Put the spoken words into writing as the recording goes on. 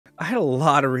I had a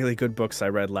lot of really good books I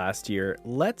read last year.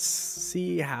 Let's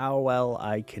see how well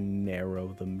I can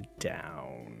narrow them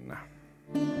down.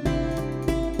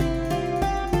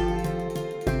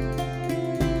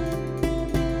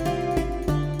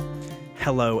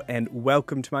 Hello and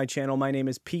welcome to my channel. My name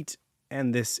is Pete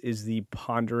and this is the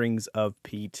Ponderings of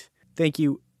Pete. Thank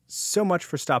you so much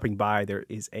for stopping by. There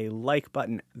is a like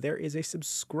button. There is a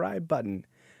subscribe button.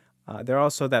 There's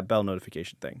also that bell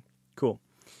notification thing. Cool.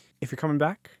 If you're coming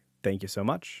back, thank you so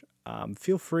much.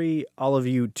 Feel free, all of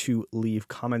you, to leave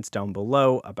comments down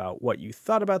below about what you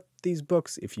thought about these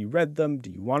books. If you read them,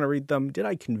 do you want to read them? Did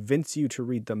I convince you to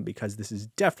read them? Because this is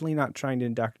definitely not trying to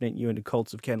indoctrinate you into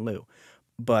cults of Ken Liu.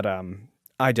 But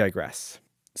I digress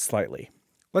slightly.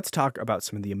 Let's talk about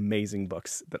some of the amazing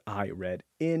books that I read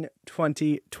in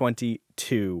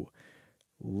 2022.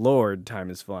 Lord,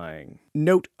 time is flying.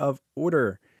 Note of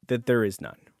order that there is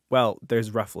none. Well,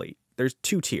 there's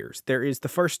two tiers. There is the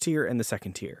first tier and the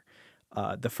second tier.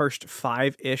 The first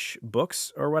 5-ish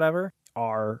books or whatever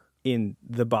are in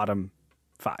the bottom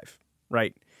 5,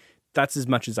 right? That's as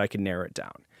much as I can narrow it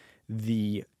down.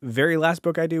 The very last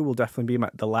book I do will definitely be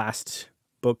the last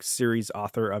book series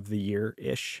author of the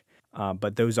year-ish.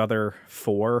 But those other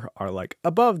 4 are like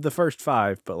above the first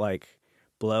 5, but like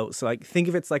below. So like think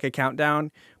of it's like a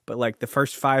countdown, but like the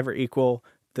first 5 are equal.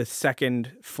 The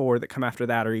second 4 that come after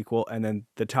that are equal, and then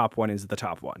the top one is the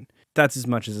top one. That's as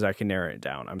much as I can narrow it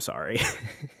down. I'm sorry.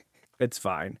 It's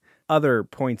fine. Other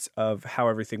points of how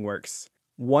everything works.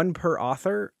 1 per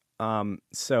author.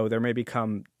 So there may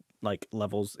become like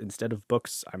levels instead of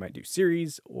books. I might do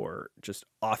series or just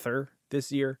author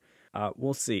this year.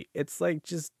 We'll see. It's like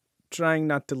just trying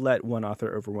not to let one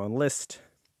author overwhelm list.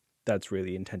 That's really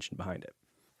the intention behind it.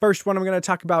 First one I'm going to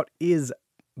talk about is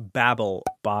Babel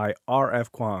by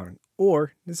R.F. Kuang,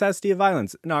 or Necessity of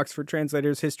Violence, an Oxford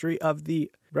Translator's History of the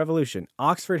Revolution.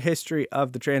 Oxford History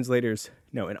of the Translators,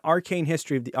 no, an arcane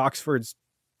history of the Oxford's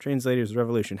Translators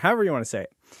Revolution, however you want to say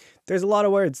it. There's a lot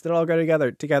of words that all go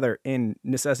together in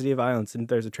Necessity of Violence, and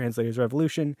there's a Translator's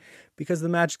Revolution, because the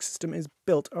magic system is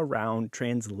built around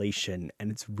translation, and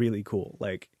it's really cool.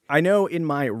 Like, I know in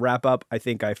my wrap-up, I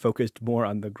think I focused more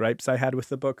on the gripes I had with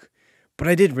the book, but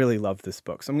I did really love this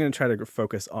book, so I'm going to try to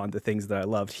focus on the things that I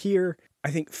loved here. I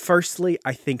think, firstly,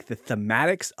 I think the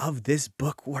thematics of this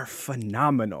book were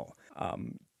phenomenal.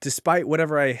 Despite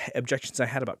whatever objections I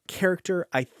had about character,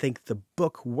 I think the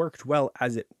book worked well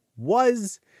as it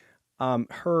was. I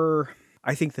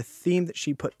think the theme that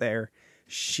she put there,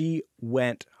 she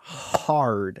went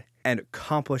hard and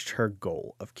accomplished her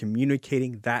goal of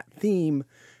communicating that theme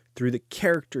through the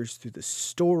characters, through the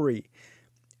story.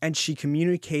 And she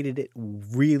communicated it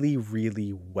really,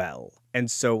 really well. And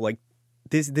so like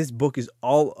this book is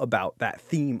all about that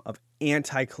theme of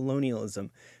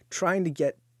anti-colonialism, trying to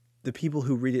get the people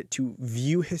who read it to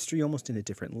view history almost in a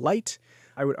different light.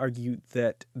 I would argue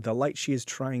that the light she is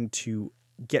trying to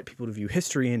get people to view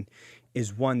history in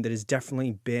is one that has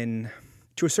definitely been,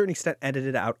 to a certain extent,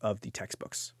 edited out of the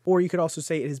textbooks. Or you could also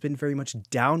say it has been very much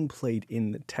downplayed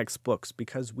in the textbooks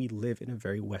because we live in a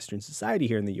very Western society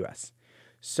here in the US.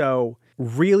 So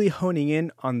really honing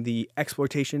in on the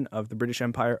exploitation of the British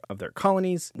Empire, of their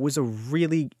colonies, was a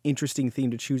really interesting theme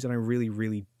to choose, and I really,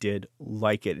 really did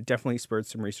like it. It definitely spurred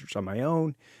some research on my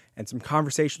own and some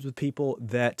conversations with people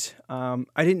that I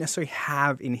didn't necessarily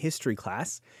have in history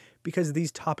class because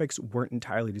these topics weren't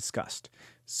entirely discussed.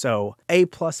 So A+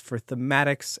 for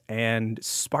thematics and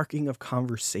sparking of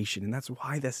conversation, and that's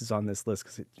why this is on this list,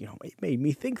 because it made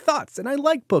me think thoughts, and I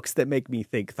like books that make me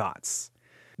think thoughts.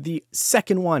 The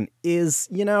second one is,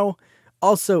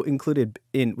 also included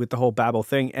in with the whole Babel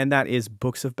thing, and that is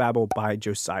Books of Babel by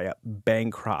Josiah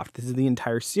Bancroft. This is the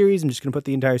entire series. I'm just going to put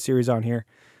the entire series on here.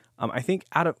 I think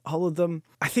out of all of them,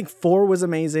 I think 4 was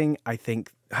amazing. I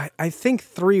think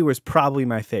 3 was probably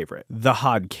my favorite, The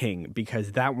Hobb King,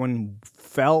 because that one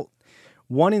felt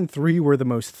 1 and 3 were the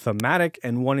most thematic,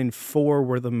 and 1 and 4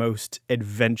 were the most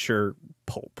adventure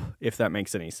pulp, if that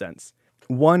makes any sense.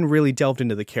 1 really delved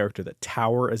into the character, the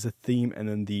tower as a theme, and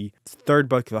then the third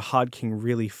book, The Hobb King,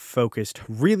 really focused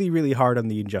really, really hard on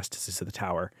the injustices of the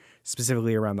tower,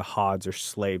 specifically around the Hodds or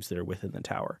slaves that are within the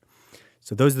tower.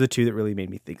 So those are the 2 that really made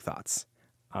me think thoughts.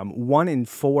 1 and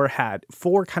 4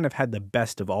 kind of had the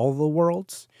best of all the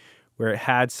worlds, where it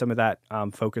had some of that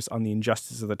focus on the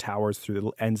injustice of the towers through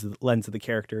the lens of the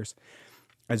characters,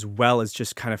 as well as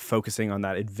just kind of focusing on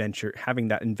that adventure, having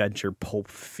that adventure pulp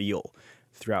feel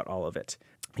throughout all of it.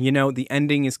 The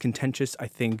ending is contentious. I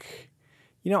think,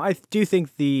 I do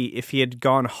think if he had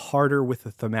gone harder with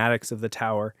the thematics of the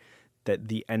tower, that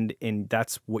the end, and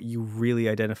that's what you really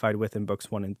identified with in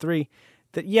books 1 and 3,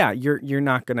 that yeah, you're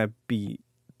not going to be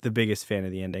the biggest fan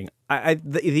of the ending.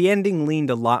 The ending leaned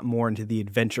a lot more into the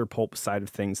adventure pulp side of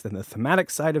things than the thematic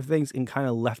side of things, and kind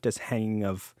of left us hanging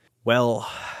of, well,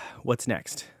 what's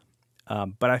next?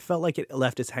 But I felt like it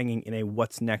left us hanging in a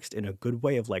what's next in a good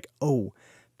way of like, oh,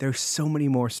 there's so many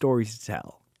more stories to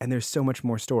tell, and there's so much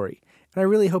more story. And I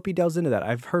really hope he delves into that.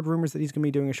 I've heard rumors that he's going to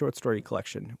be doing a short story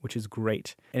collection, which is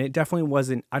great. And it definitely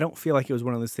wasn't, I don't feel like it was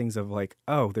one of those things of like,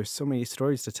 oh, there's so many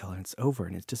stories to tell and it's over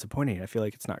and it's disappointing. I feel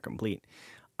like it's not complete.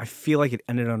 I feel like it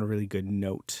ended on a really good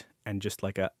note and just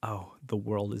like oh, the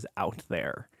world is out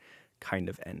there kind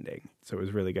of ending. So it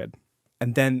was really good.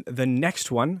 And then the next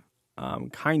one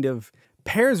kind of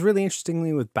pairs really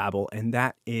interestingly with Babel, and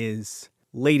that is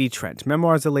Lady Trent.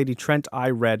 Memoirs of Lady Trent I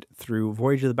read through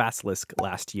Voyage of the Basilisk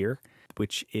last year,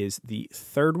 which is the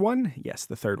third one. Yes,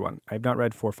 the third one. I have not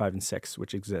read 4, 5, and 6,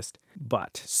 which exist.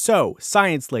 But, so,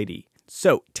 Science Lady.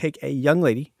 So, take a young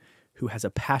lady who has a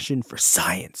passion for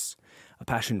science, a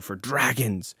passion for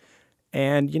dragons,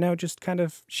 and, you know, just kind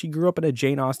of, she grew up in a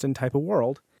Jane Austen type of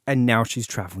world, and now she's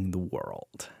traveling the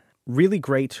world. Really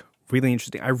great, really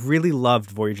interesting. I really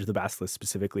loved Voyage of the Basilisk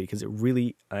specifically, because it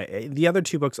really, the other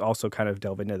two books also kind of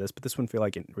delve into this, but this one feel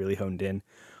like it really honed in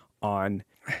on,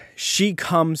 she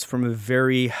comes from a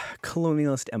very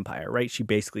colonialist empire, right? She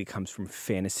basically comes from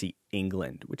fantasy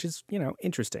England, which is, you know,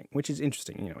 interesting,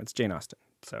 you know, it's Jane Austen.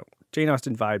 So Jane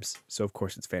Austen vibes. So of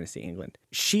course it's fantasy England.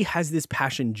 She has this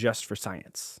passion just for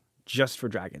science, just for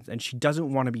dragons. And she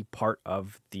doesn't want to be part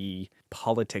of the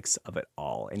politics of it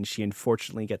all. And she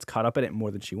unfortunately gets caught up in it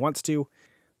more than she wants to.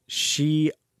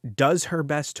 She does her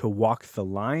best to walk the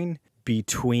line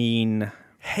between,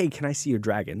 hey, can I see your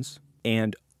dragons?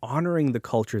 And honoring the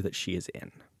culture that she is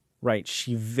in, right?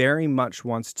 She very much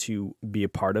wants to be a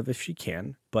part of if she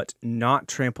can, but not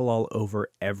trample all over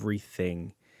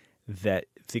everything that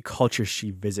the culture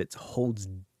she visits holds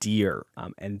dear.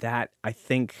 And that, I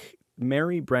think,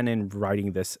 Mary Brennan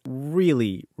writing this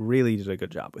really, really did a good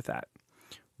job with that,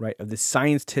 right? Of the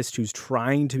scientist who's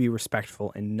trying to be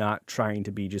respectful and not trying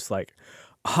to be just like,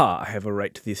 I have a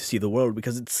right to see the world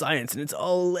because it's science and it's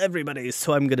all everybody's,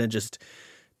 so I'm going to just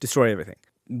destroy everything.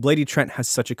 Lady Trent has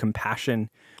such a compassion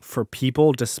for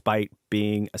people despite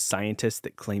being a scientist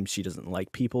that claims she doesn't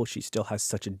like people. She still has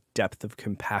such a depth of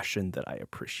compassion that I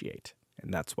appreciate.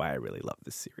 And that's why I really love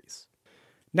this series.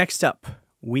 Next up,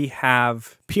 we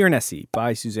have Piranesi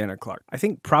by Susanna Clarke. I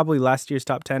think probably last year's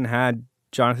top 10 had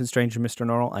Jonathan Strange and Mr.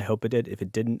 Norrell. I hope it did. If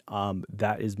it didn't,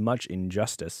 that is much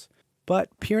injustice. But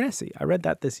Piranesi, I read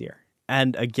that this year.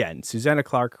 And again, Susanna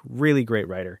Clarke, really great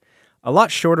writer. A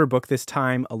lot shorter book this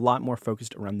time, a lot more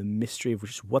focused around the mystery of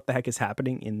just what the heck is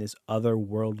happening in this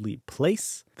otherworldly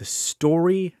place. The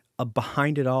story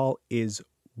behind it all is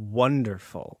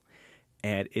wonderful.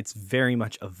 And it's very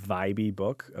much a vibey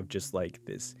book of just like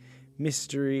this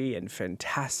mystery and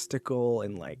fantastical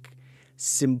and like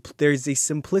there's a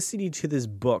simplicity to this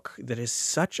book that is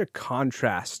such a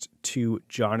contrast to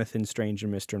Jonathan Strange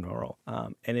and Mr. Norrell.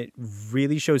 And it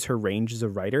really shows her range as a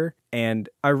writer. And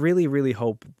I really, really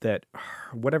hope that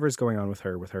whatever's going on with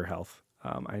her health,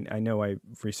 I know I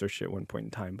researched it at one point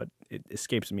in time, but it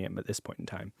escapes me at this point in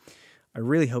time. I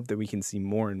really hope that we can see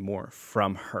more and more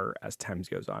from her as time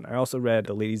goes on. I also read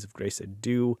The Ladies of Grace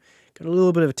Adieu. Got a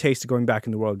little bit of a taste of going back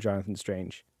in the world of Jonathan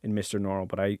Strange and Mr. Norrell,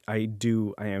 but I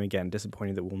am again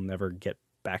disappointed that we'll never get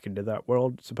back into that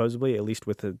world, supposedly, at least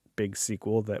with a big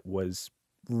sequel that was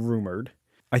rumored.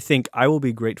 I think I will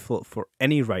be grateful for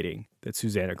any writing that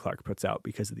Susanna Clarke puts out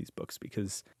because of these books,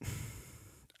 because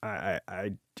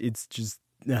it's just,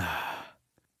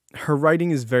 her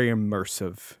writing is very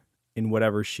immersive in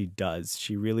whatever she does.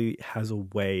 She really has a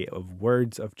way of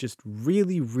words of just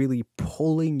really, really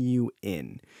pulling you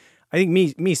in. I think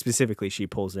me specifically, she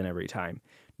pulls in every time,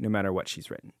 no matter what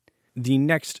she's written. The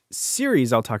next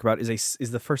series I'll talk about is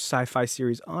the first sci-fi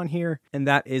series on here, and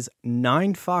that is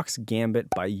Nine Fox Gambit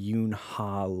by Yoon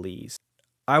Ha Lee.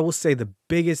 I will say the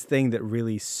biggest thing that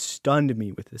really stunned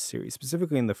me with this series,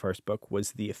 specifically in the first book,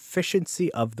 was the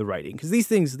efficiency of the writing. Because these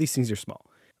things are small.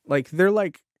 Like, they're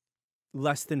like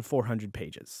less than 400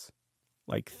 pages,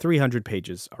 like 300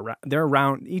 pages.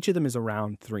 Each of them is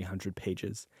around 300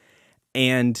 pages.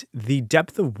 And the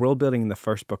depth of world building in the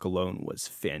first book alone was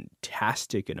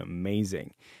fantastic and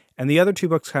amazing. And the other two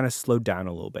books kind of slowed down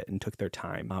a little bit and took their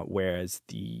time, whereas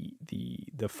the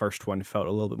first one felt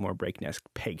a little bit more breakneck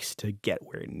pace to get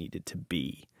where it needed to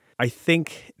be. I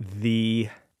think the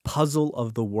puzzle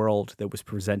of the world that was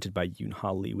presented by Yoon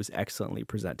Ha Lee was excellently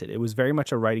presented. It was very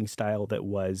much a writing style that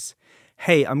was,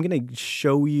 hey, I'm going to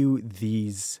show you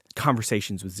these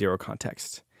conversations with zero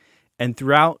context. And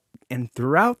throughout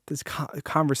this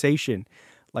conversation,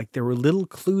 Like there were little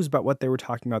clues about what they were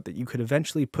talking about that you could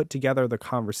eventually put together the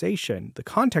conversation, the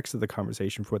context of the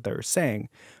conversation for what they were saying,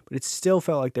 but it still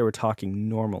felt like they were talking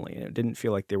normally. And it didn't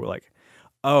feel like they were like,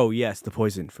 oh, yes, the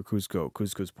poison for Cusco,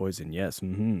 Cusco's poison, yes,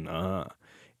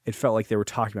 It felt like they were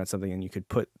talking about something and you could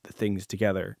put the things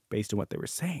together based on what they were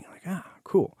saying. Like,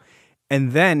 cool.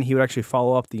 And then he would actually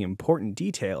follow up the important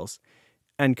details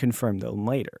and confirm them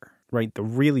later, right? The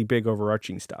really big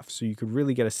overarching stuff. So you could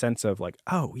really get a sense of like,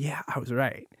 oh, yeah, I was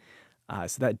right.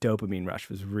 So that dopamine rush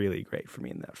was really great for me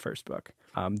in that first book.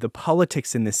 The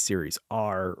politics in this series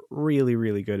are really,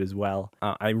 really good as well.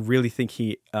 I really think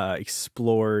he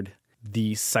explored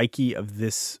the psyche of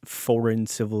this foreign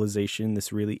civilization,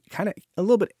 this really kind of a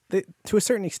little bit, to a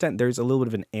certain extent, there's a little bit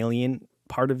of an alien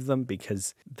part of them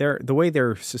because the way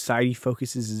their society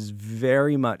focuses is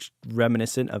very much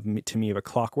reminiscent to me of a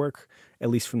Clockwork,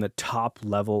 at least from the top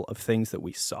level of things that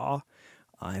we saw.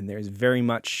 And there's very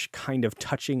much kind of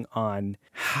touching on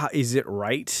how is it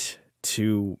right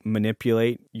to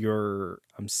manipulate your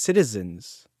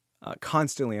citizens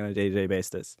constantly on a day-to-day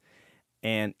basis.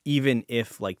 And even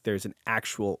if like there's an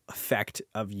actual effect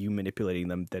of you manipulating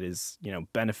them that is,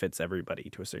 benefits everybody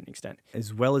to a certain extent,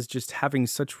 as well as just having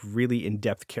such really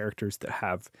in-depth characters that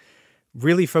have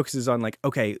really focuses on like,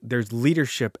 okay, there's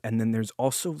leadership. And then there's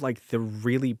also like the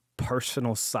really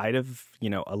personal side of,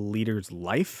 a leader's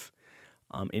life.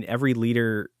 In every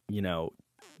leader,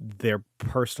 their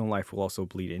personal life will also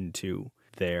bleed into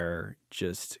their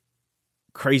just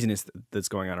craziness that's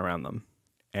going on around them.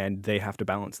 And they have to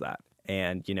balance that.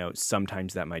 And,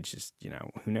 sometimes that might just,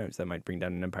 who knows, that might bring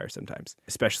down an empire sometimes,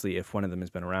 especially if one of them has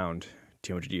been around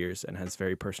 200 years and has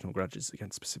very personal grudges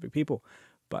against specific people.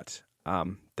 But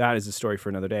that is a story for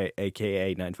another day,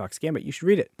 aka Nine Fox Gambit. You should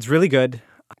read it. It's really good.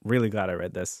 Really glad I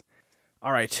read this.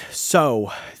 All right,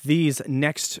 so these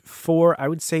next 4, I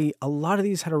would say a lot of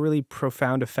these had a really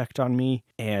profound effect on me,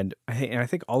 and I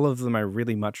think all of them I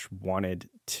really much wanted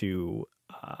to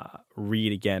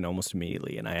read again almost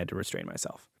immediately, and I had to restrain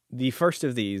myself. The first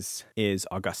of these is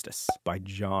Augustus by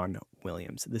John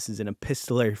Williams. This is an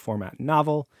epistolary format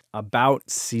novel about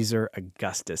Caesar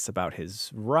Augustus, about his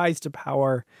rise to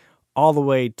power all the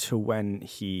way to when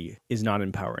he is not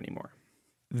in power anymore.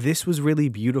 This was really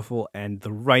beautiful, and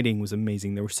the writing was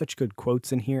amazing. There were such good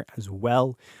quotes in here as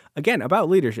well. Again, about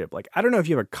leadership. Like, I don't know if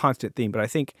you have a constant theme, but I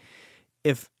think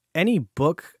if any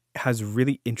book has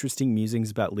really interesting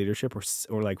musings about leadership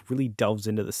or like really delves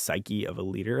into the psyche of a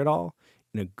leader at all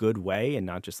in a good way and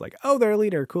not just like, oh, they're a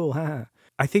leader, cool, haha.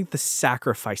 I think the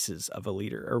sacrifices of a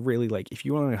leader are really like, if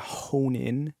you want to hone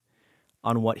in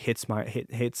on what hits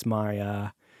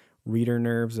my reader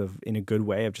nerves in a good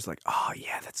way of just like, oh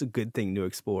yeah, that's a good thing to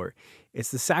explore.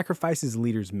 It's the sacrifices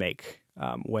leaders make,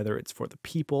 whether it's for the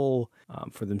people,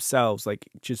 for themselves, like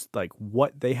just like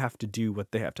what they have to do,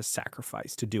 what they have to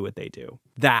sacrifice to do what they do.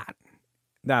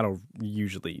 That'll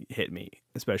usually hit me,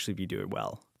 especially if you do it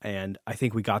well. And I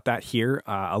think we got that here.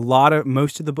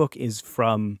 Most of the book is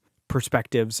from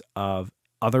perspectives of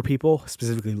other people,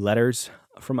 specifically letters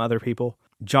from other people.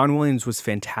 John Williams was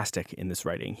fantastic in this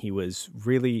writing. He was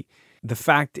really, the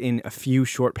fact in a few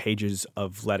short pages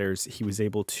of letters, he was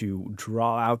able to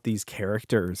draw out these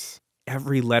characters.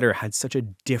 Every letter had such a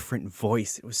different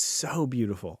voice. It was so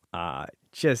beautiful.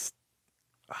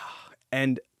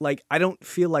 And like, I don't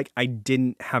feel like I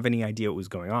didn't have any idea what was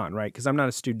going on, right? Because I'm not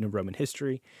a student of Roman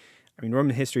history. I mean,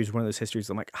 Roman history is one of those histories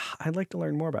I'm like, I'd like to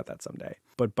learn more about that someday.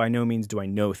 But by no means do I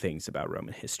know things about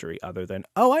Roman history other than,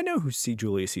 I know who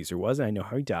Julius Caesar was, and I know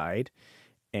how he died.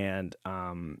 And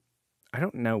I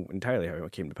don't know entirely how he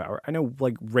came to power. I know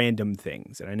like random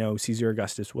things. And I know Caesar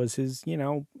Augustus was his,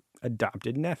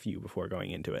 adopted nephew before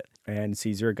going into it. And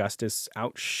Caesar Augustus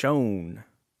outshone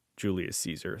Julius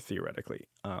Caesar, theoretically.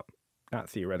 Not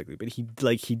theoretically, but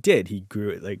he did. He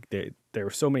grew it. Like there were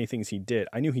so many things he did.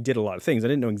 I knew he did a lot of things. I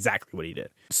didn't know exactly what he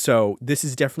did. So this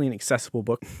is definitely an accessible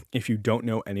book if you don't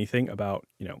know anything about,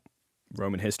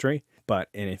 Roman history. And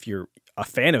if you're a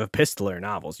fan of epistolary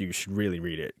novels, you should really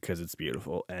read it because it's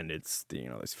beautiful. And it's,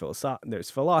 there's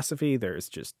philosophy,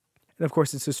 and of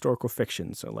course it's historical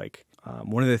fiction. So like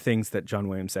one of the things that John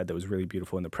Williams said that was really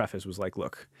beautiful in the preface was like,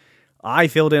 look, I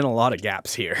filled in a lot of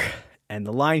gaps here. And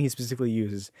the line he specifically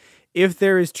uses, if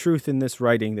there is truth in this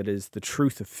writing, that is the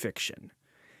truth of fiction.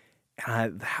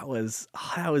 That was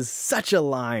such a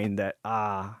line that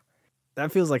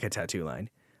feels like a tattoo line.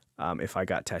 If I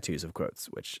got tattoos of quotes,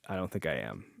 which I don't think I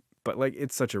am, but like,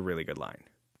 it's such a really good line.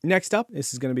 Next up,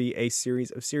 this is going to be a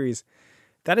series of series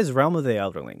That is Realm of the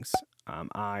Elderlings.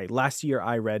 Last year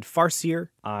I read Farseer.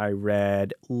 I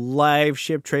read Live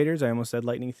Ship Traders. I almost said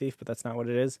Lightning Thief, but that's not what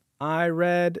it is. I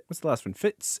read, what's the last one?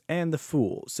 Fitz and the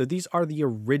Fool. So these are the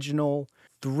original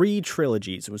 3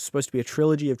 trilogies. It was supposed to be a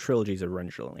trilogy of trilogies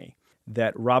originally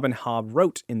that Robin Hobb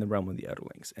wrote in the Realm of the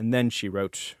Elderlings. And then she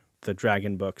wrote the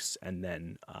Dragon books and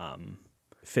then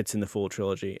Fitz and the Fool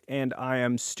trilogy. And I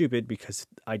am stupid because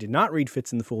I did not read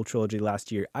Fitz and the Fool trilogy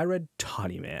last year. I read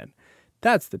Tawny Man.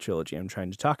 That's the trilogy I'm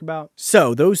trying to talk about.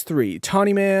 So those 3,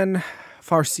 Tawny Man,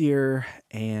 Farseer,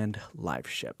 and Live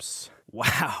Ships.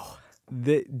 Wow.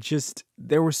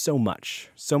 There was so much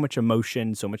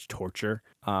emotion, so much torture,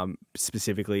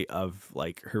 specifically of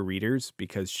like her readers,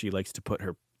 because she likes to put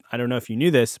her, I don't know if you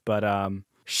knew this, but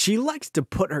she likes to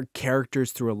put her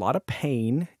characters through a lot of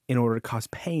pain in order to cause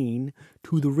pain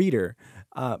to the reader,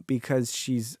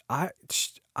 because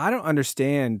I don't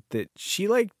understand that she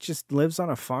like just lives on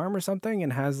a farm or something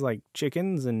and has like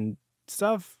chickens and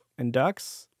stuff and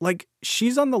ducks. Like,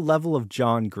 she's on the level of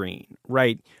John Green,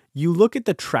 right? You look at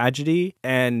the tragedy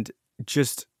and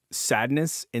just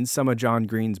sadness in some of John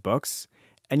Green's books,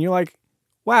 and you're like,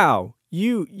 wow,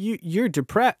 you're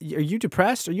depressed. Are you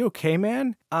depressed? Are you okay,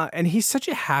 man? And he's such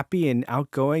a happy and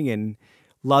outgoing and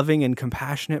loving and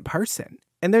compassionate person.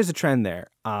 And there's a trend there.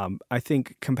 I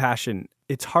think compassion,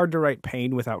 it's hard to write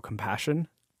pain without compassion,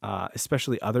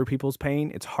 especially other people's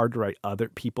pain. It's hard to write other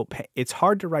people pain. It's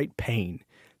hard to write pain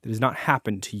that has not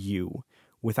happened to you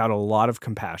without a lot of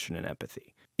compassion and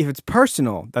empathy. If it's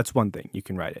personal, that's one thing. You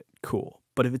can write it. Cool.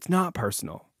 But if it's not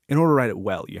personal, in order to write it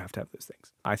well, you have to have those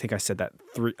things. I think I said that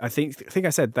I think I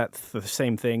said that the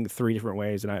same thing 3 different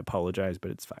ways, and I apologize,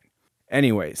 but it's fine.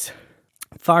 Anyways,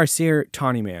 Farseer,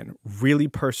 Tawny Man, really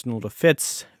personal to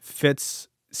Fitz.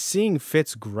 Seeing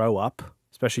Fitz grow up,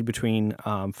 especially between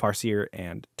Farseer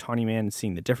and Tawny Man,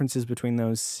 seeing the differences between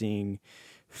those, seeing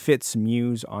Fitz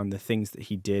muse on the things that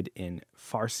he did in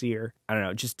Farseer. I don't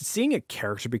know, just seeing a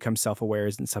character become self-aware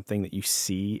isn't something that you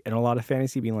see in a lot of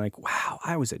fantasy, being like, wow,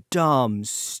 I was a dumb,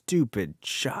 stupid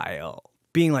child.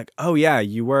 Being like, oh yeah,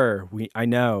 you were. I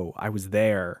know, I was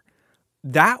there.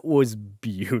 That was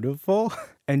beautiful.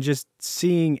 And just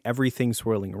seeing everything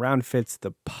swirling around Fitz,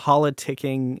 the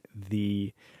politicking,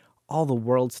 all the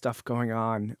world stuff going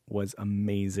on was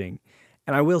amazing.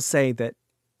 And I will say that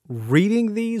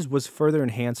reading these was further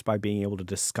enhanced by being able to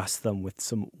discuss them with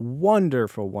some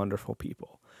wonderful, wonderful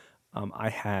people.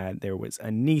 There was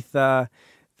Anitha,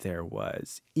 there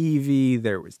was Evie,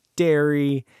 there was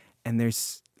Derry, and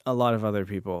there's a lot of other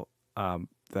people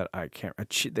that I can't.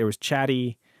 There was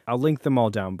Chatty. I'll link them all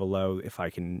down below if I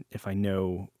can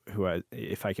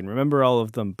remember all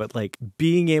of them. But like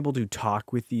being able to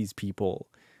talk with these people,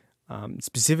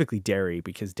 specifically Derry,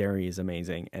 because Derry is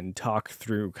amazing, and talk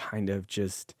through kind of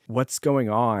just what's going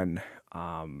on.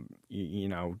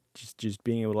 Just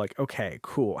being able to like, okay,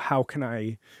 cool. How can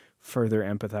I further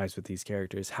empathize with these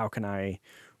characters? How can I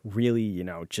really,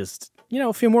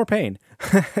 feel more pain?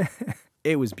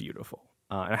 It was beautiful.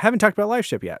 And I haven't talked about Live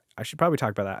Ship yet. I should probably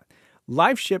talk about that.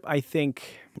 Live Ship, I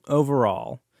think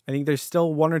there's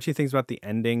still 1 or 2 things about the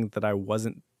ending that I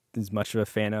wasn't as much of a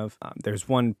fan of. There's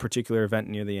one particular event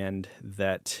near the end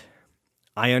that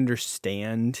I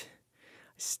understand.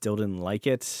 I still didn't like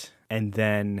it. And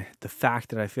then the fact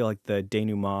that I feel like the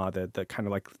denouement, the kind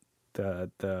of like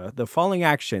the falling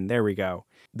action, there we go.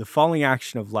 The falling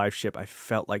action of Live Ship, I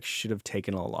felt like should have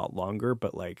taken a lot longer,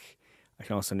 but like I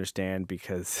can also understand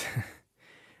because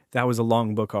that was a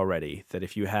long book already, that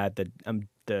if you had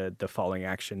the falling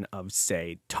action of,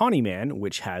 say, Tawny Man,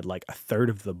 which had like a third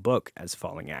of the book as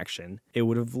falling action, it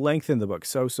would have lengthened the book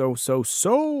so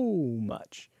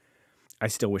much. I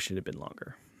still wish it had been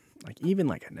longer. Like even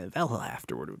like a novella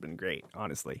afterward would have been great,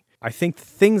 honestly. I think the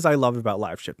things I love about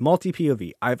Live Ship,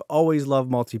 multi-POV. I've always loved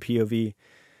multi-POV.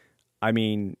 I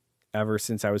mean, ever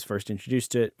since I was first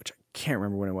introduced to it, which I can't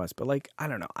remember when it was, but like, I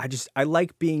don't know. I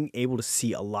like being able to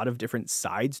see a lot of different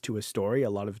sides to a story, a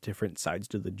lot of different sides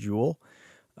to the jewel,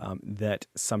 that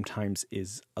sometimes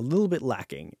is a little bit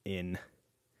lacking in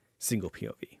single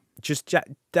POV. Just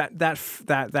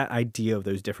that idea of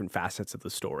those different facets of the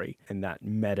story and that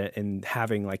meta and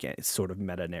having like a sort of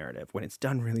meta narrative. When it's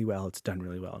done really well, it's done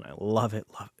really well. And I love it,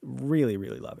 really,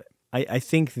 really love it. I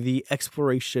think the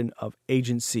exploration of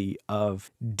agency, of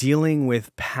dealing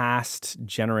with past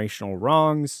generational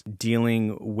wrongs,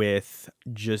 dealing with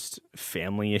just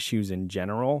family issues in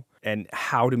general, and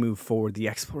how to move forward, the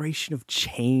exploration of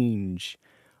change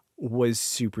was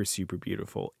super, super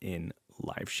beautiful in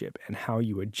Live Ship, and how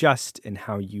you adjust and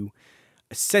how you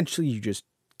essentially you just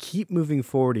keep moving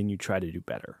forward and you try to do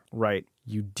better, right?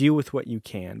 You deal with what you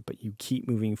can, but you keep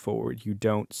moving forward. You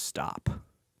don't stop.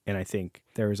 And I think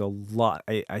there's a lot.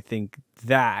 I think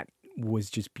that was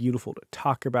just beautiful to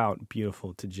talk about,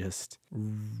 beautiful to just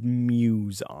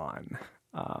muse on.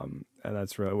 And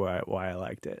that's really why I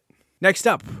liked it. Next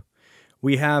up,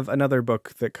 we have another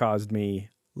book that caused me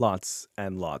lots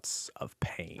and lots of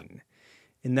pain.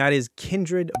 And that is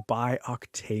Kindred by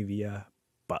Octavia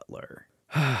Butler.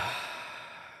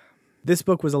 This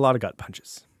book was a lot of gut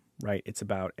punches, right? It's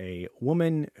about a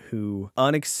woman who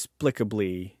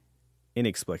inexplicably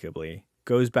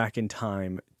goes back in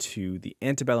time to the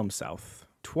antebellum South,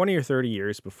 20 or 30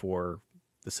 years before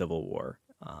the Civil War.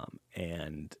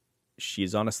 And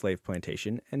she's on a slave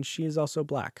plantation, and she is also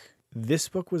black. This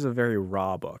book was a very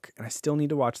raw book, and I still need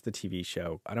to watch the TV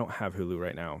show. I don't have Hulu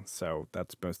right now, so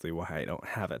that's mostly why I don't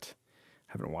have it.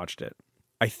 I haven't watched it.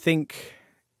 I think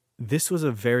this was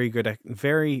a very good,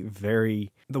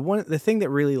 the thing that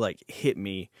really like hit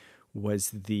me was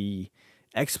the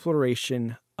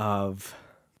exploration of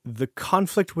the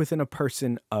conflict within a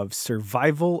person of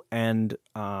survival and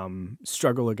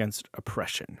struggle against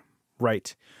oppression,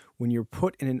 right? When you're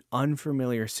put in an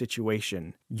unfamiliar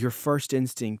situation, your first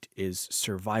instinct is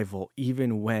survival,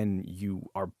 even when you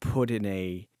are put in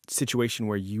a situation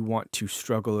where you want to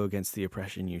struggle against the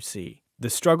oppression you see.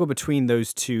 The struggle between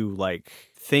those two like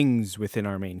things within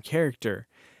our main character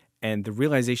and the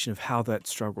realization of how that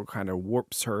struggle kind of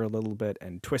warps her a little bit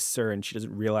and twists her, and she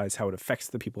doesn't realize how it affects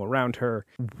the people around her,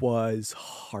 was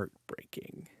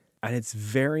heartbreaking. And it's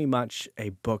very much a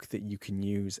book that you can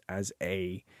use as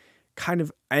a kind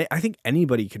of, I think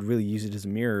anybody could really use it as a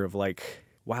mirror of like,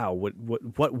 wow, what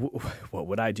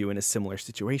would I do in a similar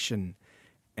situation?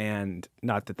 And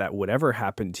not that that would ever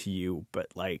happen to you, but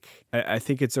like, I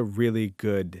think it's a really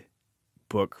good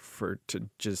book to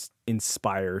just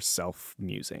inspire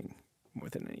self-musing more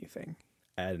than anything.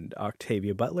 And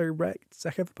Octavia Butler writes a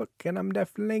heck of a book, and I'm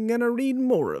definitely going to read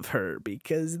more of her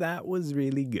because that was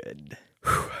really good.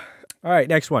 Whew. All right,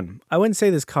 next one. I wouldn't say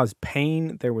this caused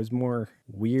pain. There was more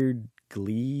weird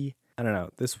glee. I don't know.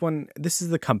 This is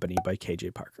The Company by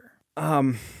KJ Parker.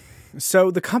 So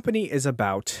The Company is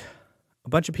about a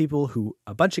bunch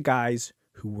of guys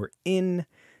who were in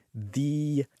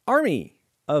the army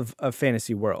of a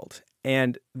fantasy world.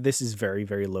 And this is very,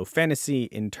 very low fantasy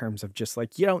in terms of just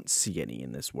like, you don't see any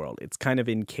in this world. It's kind of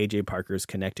in KJ Parker's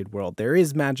connected world. There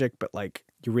is magic, but like,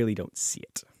 you really don't see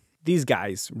it. These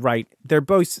guys, right?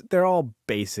 They're all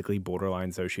basically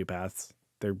borderline sociopaths.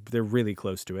 They're really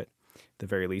close to it, at the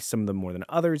very least. Some of them more than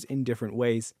others in different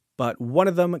ways. But one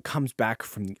of them comes back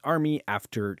from the army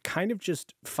after kind of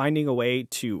just finding a way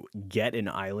to get an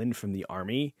island from the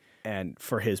army and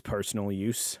for his personal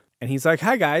use. And he's like,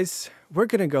 "Hi guys, we're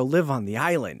gonna go live on the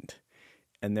island."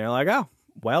 And they're like, "Oh,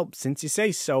 well, since you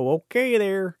say so, okay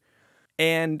there."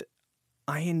 And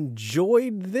I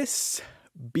enjoyed this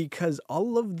because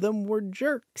all of them were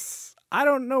jerks. I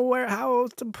don't know how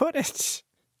else to put it.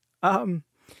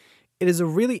 It is a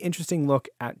really interesting look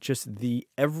at just the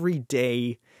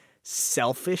everyday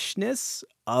selfishness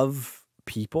of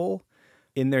people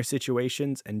in their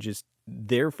situations, and just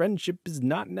their friendship is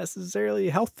not necessarily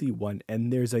a healthy one.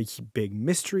 And there's a big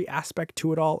mystery aspect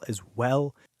to it all as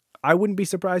well. I wouldn't be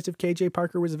surprised if KJ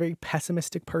Parker was a very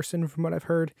pessimistic person from what I've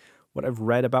heard, what I've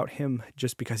read about him,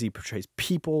 just because he portrays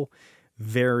people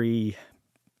very,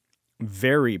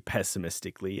 very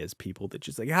pessimistically as people that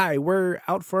just like, "Hi, we're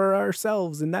out for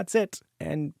ourselves and that's it.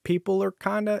 And people are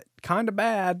kind of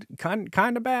bad, kind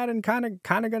of bad and kind of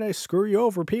going to screw you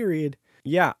over, period."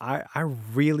 Yeah, I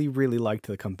really, really liked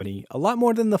The Company a lot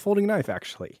more than The Folding Knife,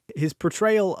 actually. His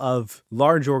portrayal of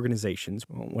large organizations,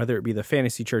 whether it be the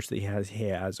fantasy church that he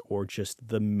has, or just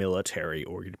the military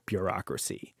or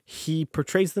bureaucracy, he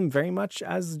portrays them very much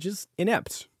as just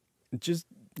inept. Just,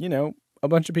 a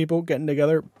bunch of people getting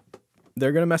together,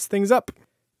 they're going to mess things up.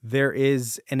 There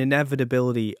is an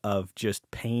inevitability of just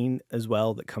pain as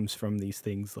well that comes from these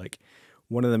things. Like,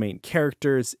 one of the main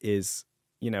characters is,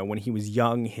 when he was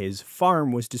young, his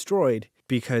farm was destroyed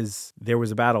because there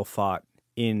was a battle fought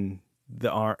in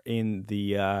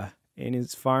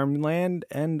his farmland,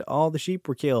 and all the sheep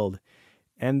were killed,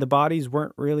 and the bodies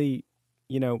weren't really,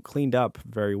 cleaned up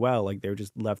very well. Like, they were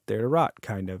just left there to rot,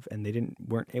 kind of, and they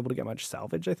weren't able to get much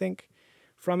salvage, I think,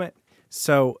 from it.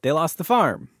 So they lost the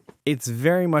farm. It's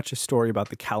very much a story about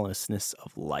the callousness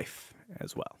of life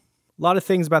as well. A lot of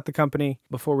things about The Company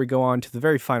before we go on to the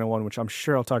very final one, which I'm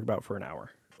sure I'll talk about for an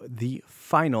hour. The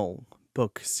final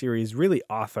book series, really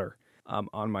author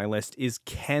on my list, is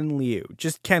Ken Liu.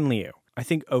 Just Ken Liu. I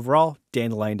think overall,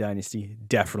 Dandelion Dynasty,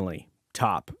 definitely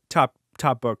top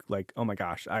book. Like, oh my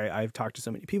gosh, I've talked to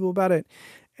so many people about it,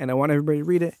 and I want everybody to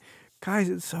read it. Guys,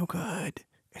 it's so good.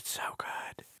 It's so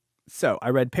good. So I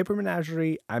read Paper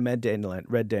Menagerie. I read Dandelion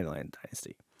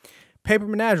Dynasty. Paper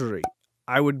Menagerie,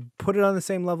 I would put it on the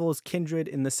same level as Kindred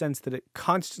in the sense that it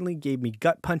constantly gave me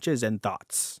gut punches and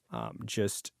thoughts.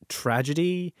 Just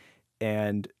tragedy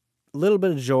and a little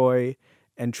bit of joy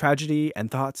and tragedy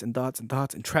and thoughts and thoughts and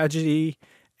thoughts and tragedy.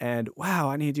 And wow,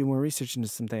 I need to do more research into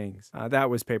some things. That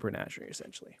was Paper Menagerie,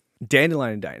 essentially.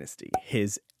 Dandelion Dynasty,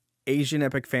 his Asian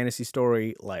epic fantasy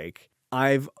story. Like,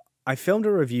 I filmed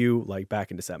a review like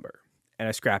back in December, and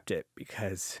I scrapped it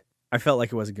because I felt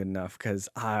like it wasn't good enough because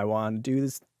I want to do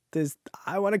this.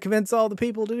 I want to convince all the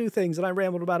people to do things, and I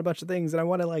rambled about a bunch of things, and I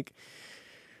want to like,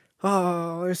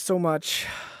 oh, there's so much.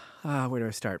 Where do I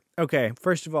start? Okay,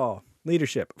 first of all,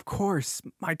 leadership. Of course,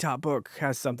 my top book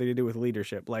has something to do with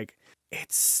leadership. Like,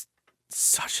 it's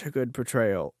such a good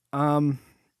portrayal.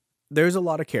 There's a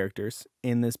lot of characters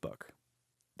in this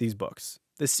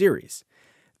series,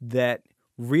 that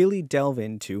really delve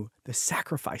into the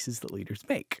sacrifices that leaders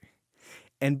make.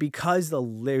 And because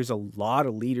there's a lot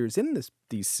of leaders in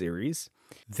these series,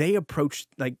 they approach,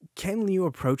 like, Ken Liu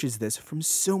approaches this from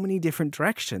so many different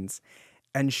directions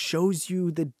and shows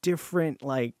you the different,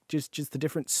 like, just the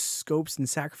different scopes and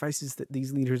sacrifices that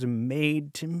these leaders are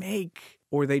made to make,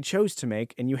 or they chose to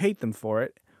make, and you hate them for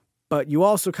it, but you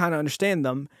also kind of understand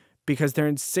them because they're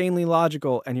insanely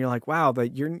logical, and you're like, wow,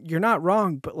 that you're not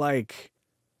wrong, but like,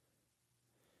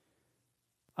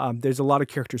 there's a lot of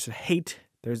characters to hate.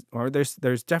 There's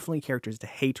definitely characters to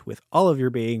hate with all of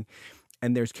your being,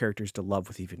 and there's characters to love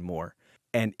with even more.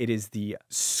 And it is the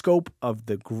scope of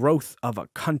the growth of a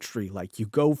country. Like, you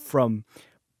go from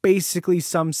basically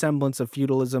some semblance of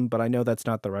feudalism, but I know that's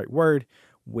not the right word,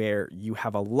 where you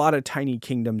have a lot of tiny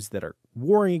kingdoms that are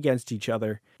warring against each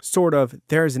other. Sort of,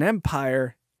 there's an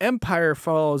empire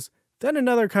falls, then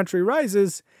another country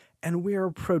rises, and we're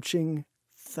approaching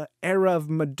the era of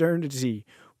modernity,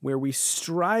 where we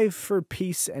strive for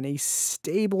peace and a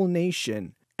stable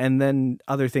nation. And then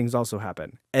other things also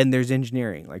happen. And there's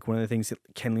engineering. Like, one of the things that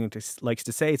Ken Liu likes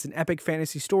to say, it's an epic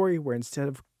fantasy story where instead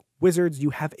of wizards, you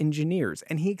have engineers.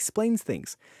 And he explains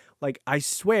things. Like, I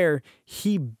swear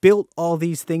he built all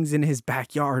these things in his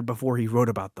backyard before he wrote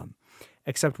about them.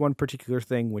 Except one particular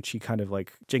thing, which he kind of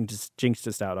like jinxed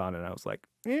us out on. And I was like,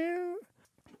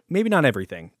 maybe not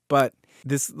everything. But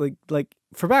this, like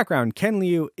for background, Ken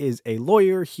Liu is a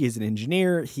lawyer. He is an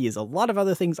engineer. He is a lot of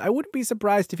other things. I wouldn't be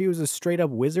surprised if he was a straight up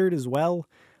wizard as well.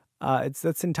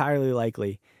 That's entirely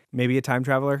likely. Maybe a time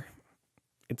traveler.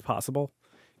 It's possible,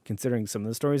 considering some of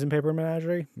the stories in Paper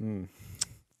Menagerie.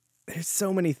 There's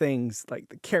so many things. Like,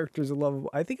 the characters are lovable.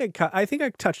 I think I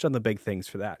touched on the big things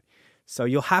for that. So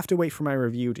you'll have to wait for my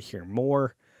review to hear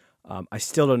more. I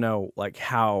still don't know like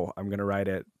how I'm gonna write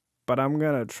it, but I'm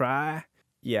gonna try.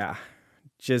 Yeah,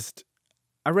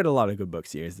 I read a lot of good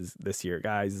books this year,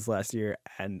 guys, this last year,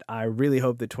 and I really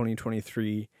hope that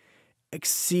 2023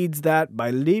 exceeds that by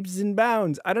leaps and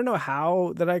bounds. I don't know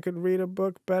how that I could read a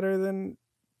book better than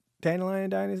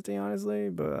Dandelion Dynasty, honestly,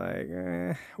 but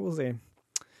like, we'll see.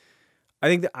 I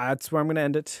think that's where I'm gonna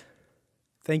end it.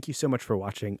 Thank you so much for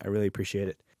watching. I really appreciate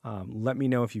it. Let me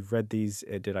know if you've read these.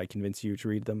 Did I convince you to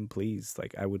read them? Please,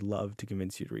 like, I would love to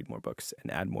convince you to read more books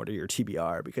and add more to your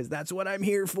TBR, because that's what I'm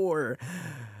here for.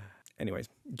 Anyways,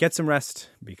 get some rest,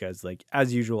 because, like,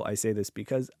 as usual, I say this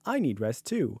because I need rest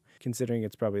too, considering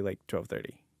it's probably like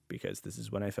 12:30, because this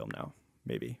is when I film now.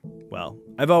 Maybe. Well,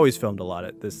 I've always filmed a lot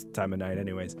at this time of night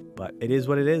anyways, but it is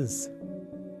what it is.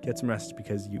 Get some rest,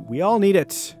 because we all need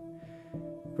it.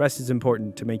 Rest is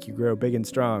important to make you grow big and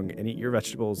strong, and eat your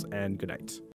vegetables, and good night.